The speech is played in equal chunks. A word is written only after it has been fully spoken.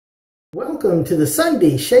Welcome to the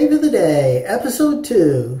Sunday Shave of the Day, Episode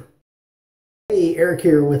 2. Hey, Eric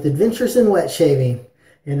here with Adventures in Wet Shaving.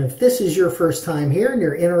 And if this is your first time here and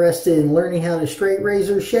you're interested in learning how to straight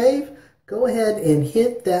razor shave, go ahead and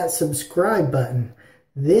hit that subscribe button.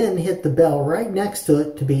 Then hit the bell right next to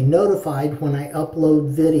it to be notified when I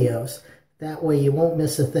upload videos. That way you won't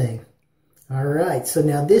miss a thing. Alright, so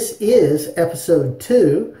now this is Episode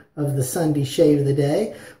 2 of the Sunday Shave of the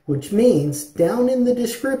Day, which means down in the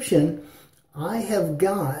description I have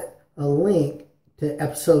got a link to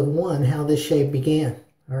Episode 1, how this shave began.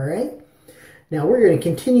 Alright, now we're going to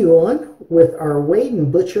continue on with our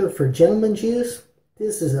Wade&Butcher for gentleman's use.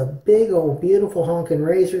 This is a big old beautiful honking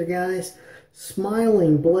razor, guys.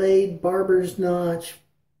 Smiling blade, barber's notch,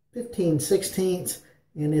 15/16,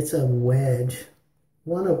 and it's a Wedge.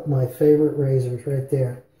 One of my favorite razors right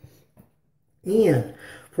there. And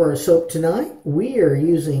for our soap tonight, we are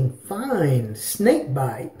using Fine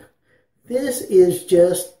Snakebite. This is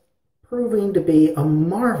just proving to be a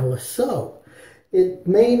marvelous soap. Its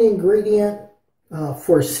main ingredient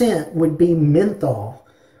for scent would be menthol,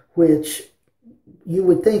 which you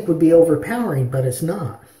would think would be overpowering, but it's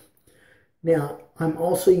not. Now, I'm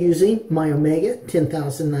also using my Omega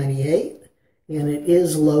 10098, and it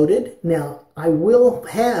is loaded. Now, I will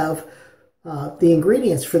have the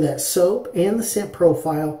ingredients for that soap and the scent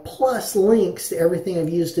profile, plus links to everything I've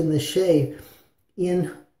used in this shave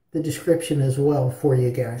in the description as well for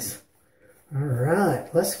you guys. All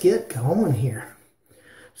right, let's get going here.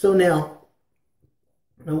 So now,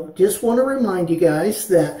 I just want to remind you guys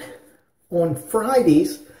that on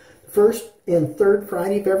Fridays, first and third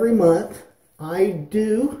Friday of every month, I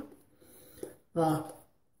do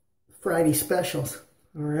Friday specials.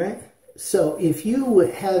 All right. So if you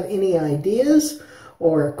would have any ideas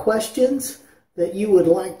or questions that you would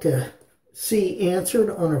like to see answered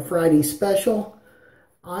on a Friday special,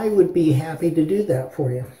 I would be happy to do that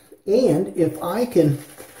for you. And if I can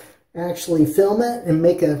actually film it and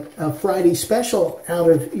make a Friday special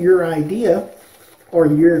out of your idea or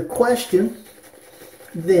your question,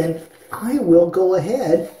 then I will go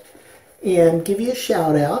ahead and give you a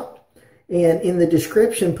shout out. And in the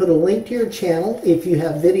description, put a link to your channel if you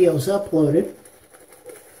have videos uploaded.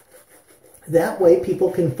 That way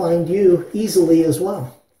people can find you easily as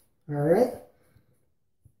well. All right?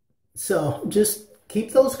 So just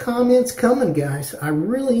keep those comments coming, guys. I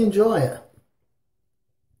really enjoy it.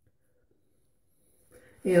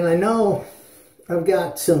 And I know I've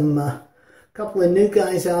got some couple of new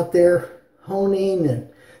guys out there honing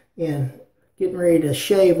and getting ready to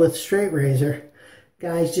shave with straight razor.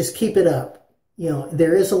 Guys, just keep it up. You know,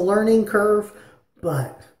 there is a learning curve,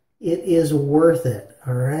 but it is worth it,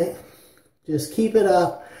 all right? Just keep it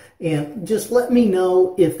up and just let me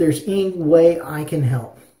know if there's any way I can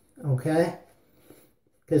help, okay?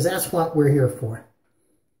 Because that's what we're here for.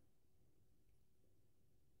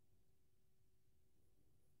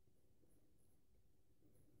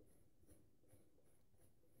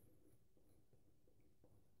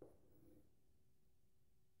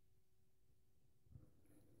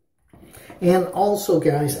 And also,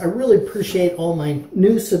 guys, I really appreciate all my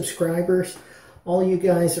new subscribers. All you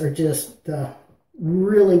guys are just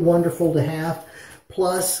really wonderful to have.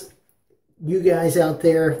 Plus, you guys out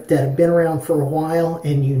there that have been around for a while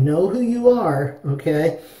and you know who you are,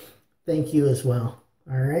 okay? Thank you as well,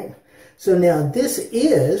 all right? So now this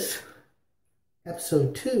is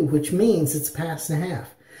Episode 2, which means it's a pass and a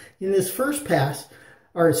half. In this first pass,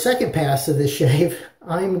 or second pass of this shave,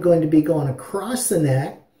 I'm going to be going across the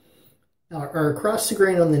neck, or across the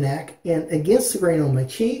grain on the neck and against the grain on my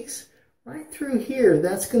cheeks. Right through here,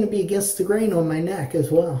 that's going to be against the grain on my neck as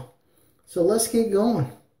well. So let's get going.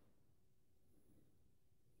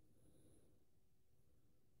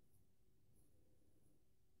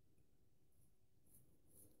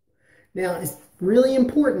 Now, it's really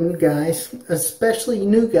important, guys, especially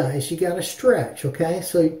new guys, you got to stretch, okay?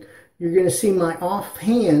 So you're going to see my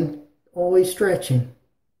offhand always stretching.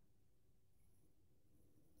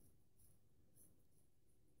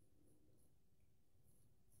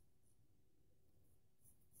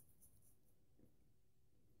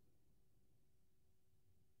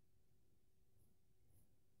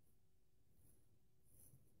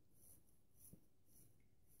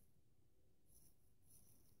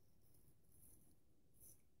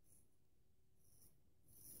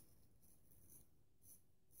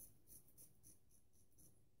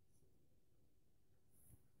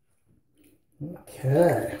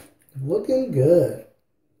 Okay, looking good.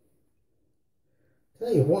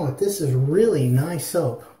 Tell you what, this is really nice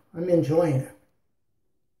soap. I'm enjoying it.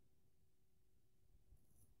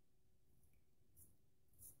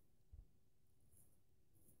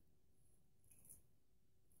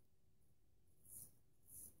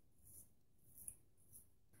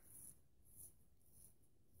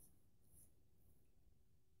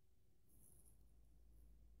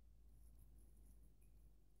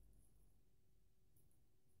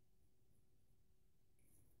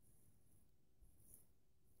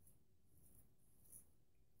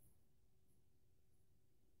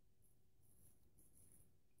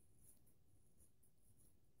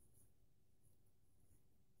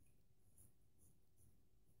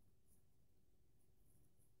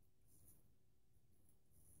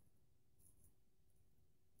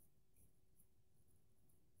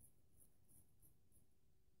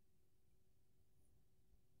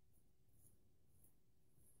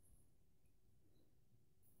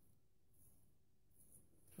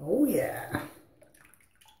 yeah.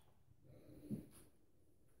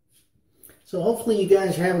 So hopefully you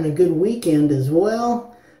guys are having a good weekend as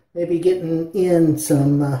well. Maybe getting in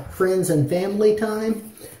some friends and family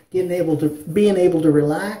time. Being able to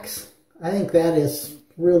relax. I think that is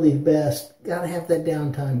really the best. Gotta have that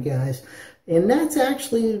downtime, guys. And that's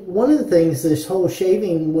actually one of the things this whole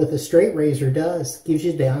shaving with a straight razor does. Gives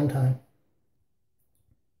you downtime.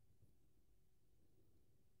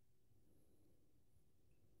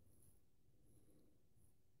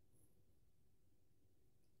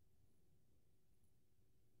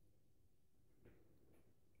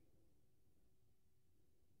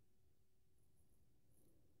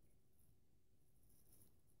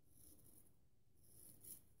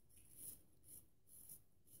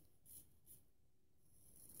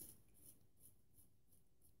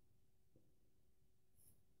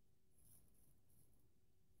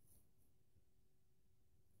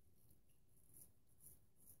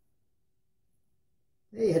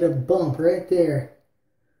 They hit a bump right there.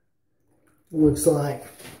 Looks like.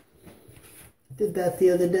 Did that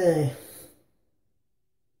the other day.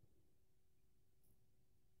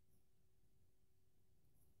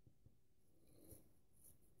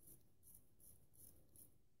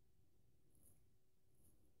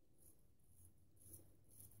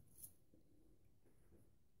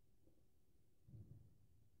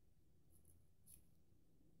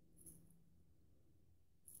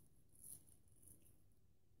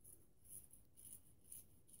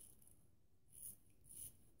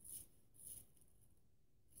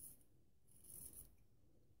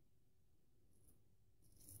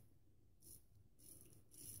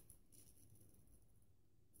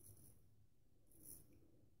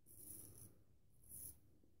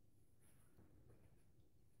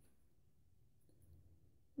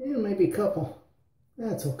 Yeah, maybe a couple.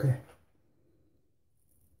 That's okay.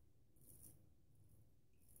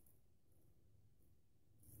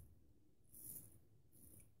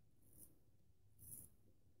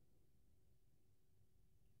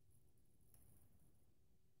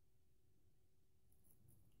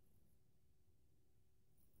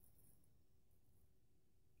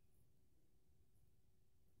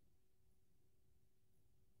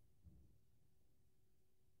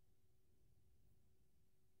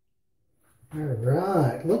 All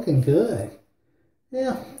right, looking good.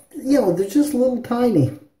 Yeah, you know, they're just little tiny.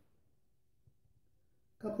 A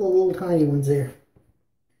couple of little tiny ones there.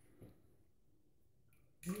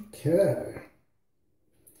 Okay.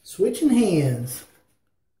 Switching hands.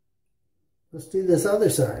 Let's do this other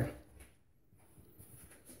side.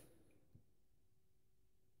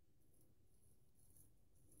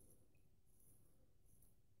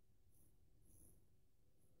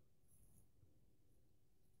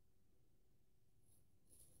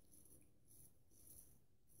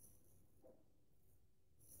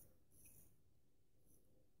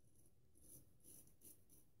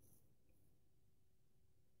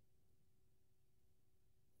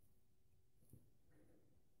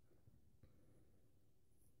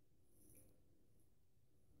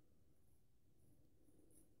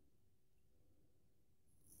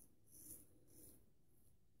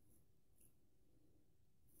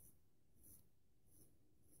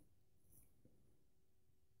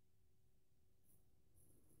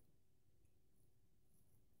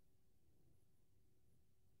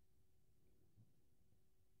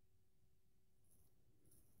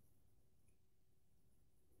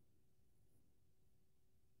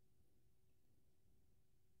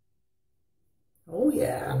 Oh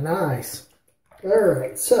yeah, nice. All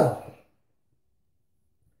right, so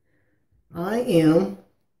I am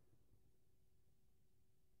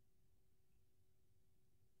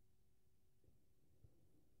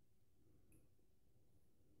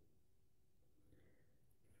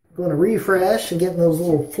going to refresh and get those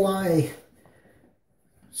little fly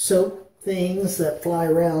soap things that fly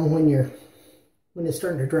around when it's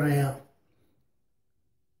starting to dry out.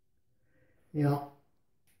 You know,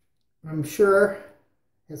 I'm sure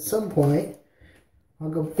at some point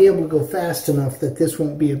I'll be able to go fast enough that this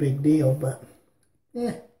won't be a big deal, but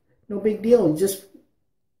yeah, no big deal. Just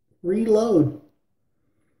reload.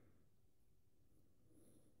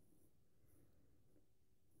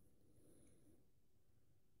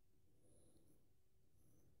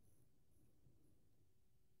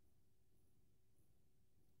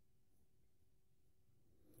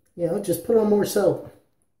 You know, just put on more soap.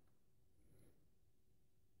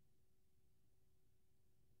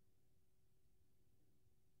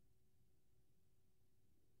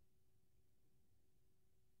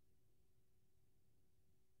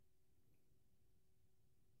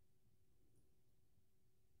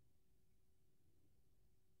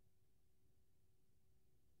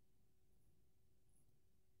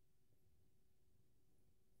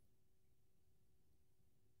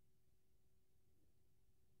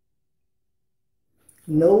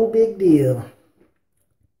 No big deal.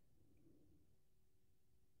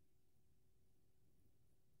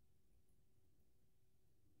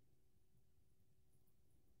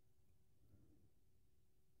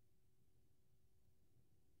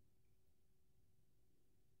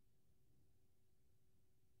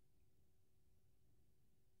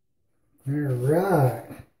 All right.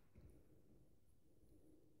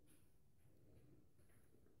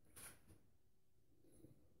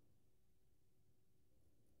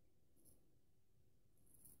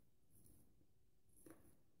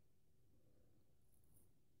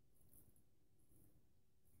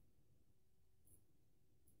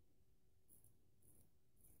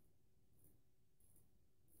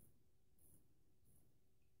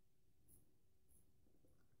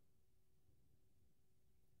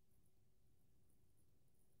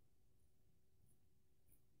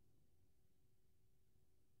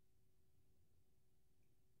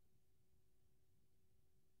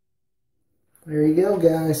 There you go,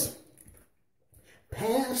 guys.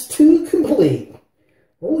 Pass 2 complete.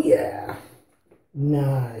 Oh, yeah.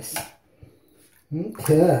 Nice.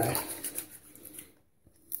 Okay.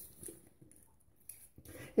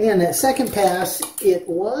 And that second pass, it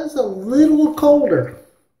was a little colder.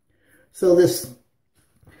 So this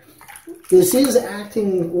is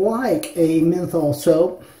acting like a menthol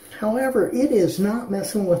soap. However, it is not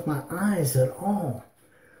messing with my eyes at all,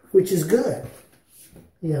 which is good.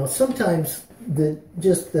 You know, sometimes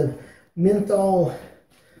just the menthol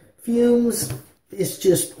fumes, it's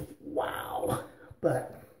just wow.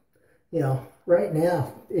 But, you know, right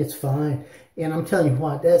now it's fine. And I'm telling you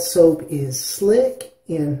what, that soap is slick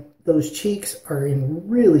and those cheeks are in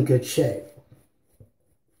really good shape.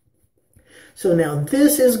 So now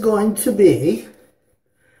this is going to be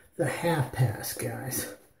the half pass, guys.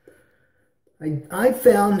 I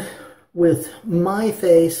found with my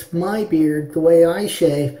face, my beard, the way I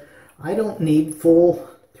shave, I don't need full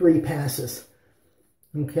 3 passes.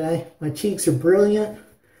 Okay? My cheeks are brilliant.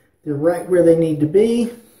 They're right where they need to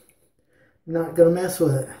be. I'm not going to mess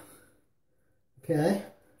with it. Okay?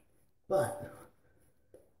 But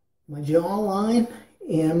my jawline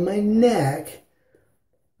and my neck,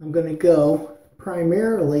 I'm going to go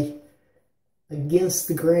primarily against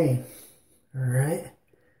the grain. Alright?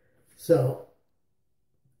 So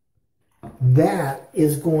that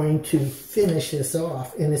is going to finish this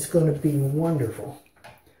off, and it's going to be wonderful.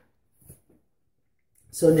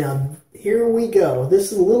 So now, here we go.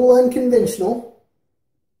 This is a little unconventional,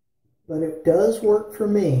 but it does work for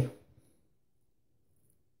me.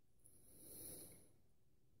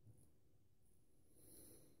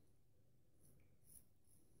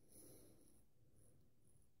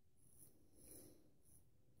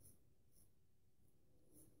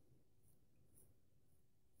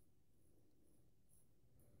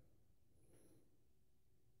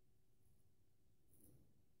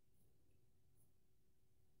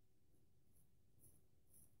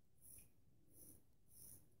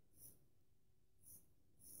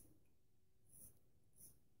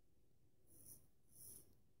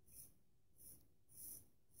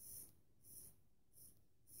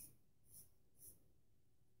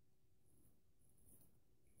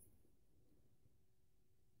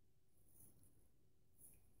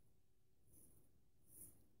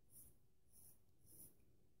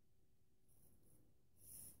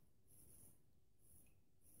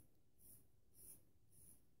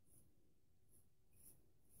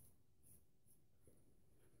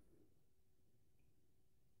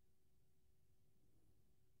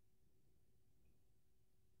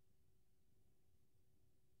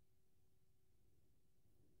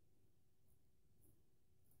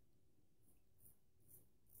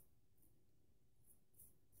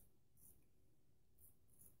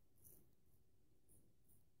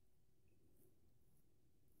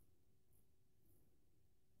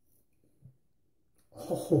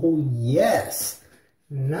 Oh, yes.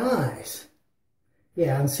 Nice.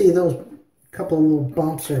 Yeah, and see those couple of little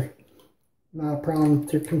bumps are not a problem.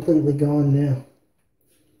 They're completely gone now.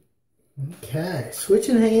 Okay,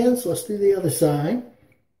 switching hands. Let's do the other side.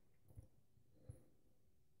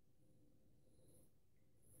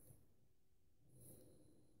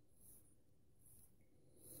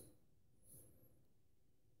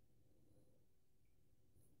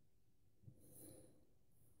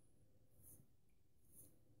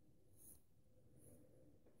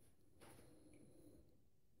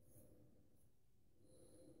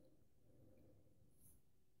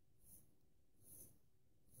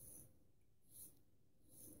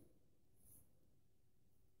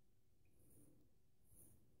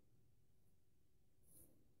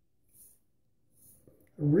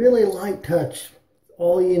 Really light touch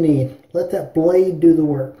all you need. Let that blade do the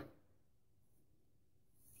work.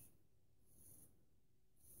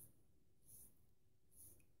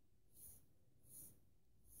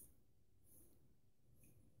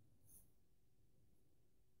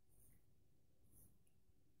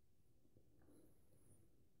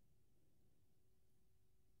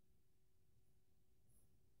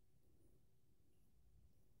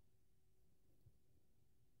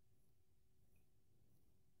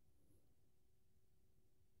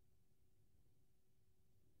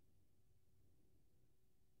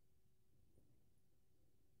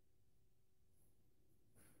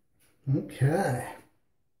 Okay.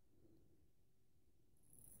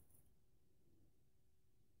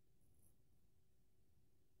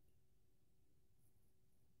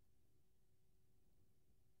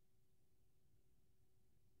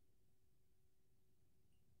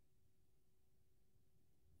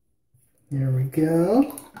 There we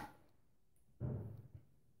go.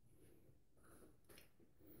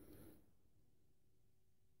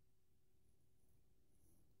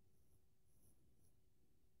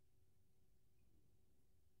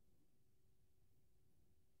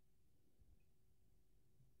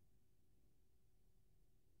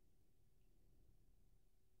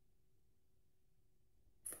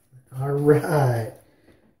 All right,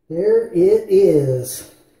 there it is.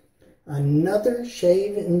 Another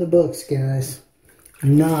shave in the books, guys.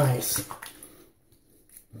 Nice.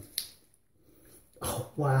 Oh,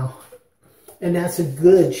 wow. And that's a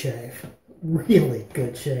good shave. Really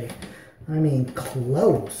good shave. I mean,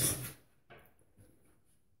 close.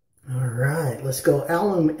 All right, let's go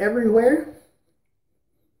alum everywhere.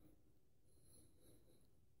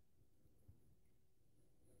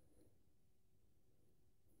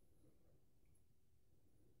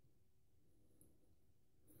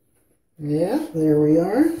 Yeah, there we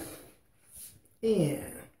are. And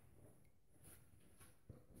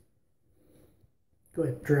go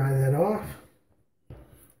ahead and dry that off.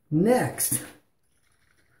 Next,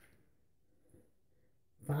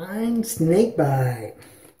 fine snake bite.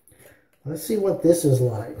 Let's see what this is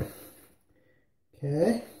like.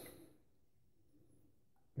 Okay.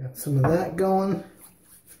 Got some of that going.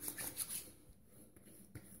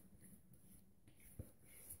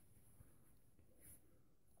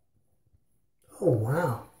 Oh,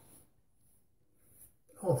 wow.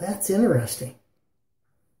 Oh, that's interesting.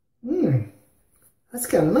 That's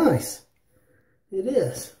kind of nice. It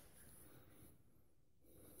is.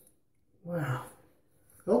 Wow.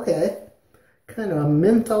 Okay. Kind of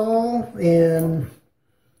menthol and,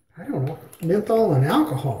 I don't know, menthol and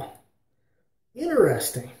alcohol.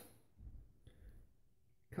 Interesting.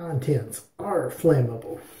 Contents are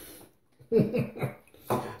flammable.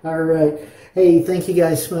 All right. Hey, thank you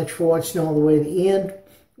guys so much for watching all the way to the end.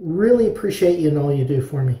 Really appreciate you and all you do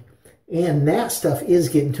for me. And that stuff is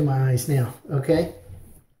getting to my eyes now, okay?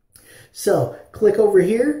 So, click over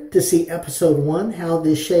here to see episode 1, how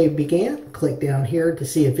this shave began. Click down here to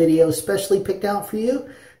see a video specially picked out for you.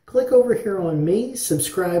 Click over here on me,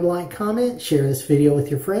 subscribe, like, comment, share this video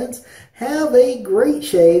with your friends. Have a great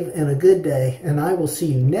shave and a good day, and I will see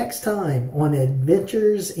you next time on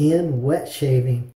Adventures in Wet Shaving.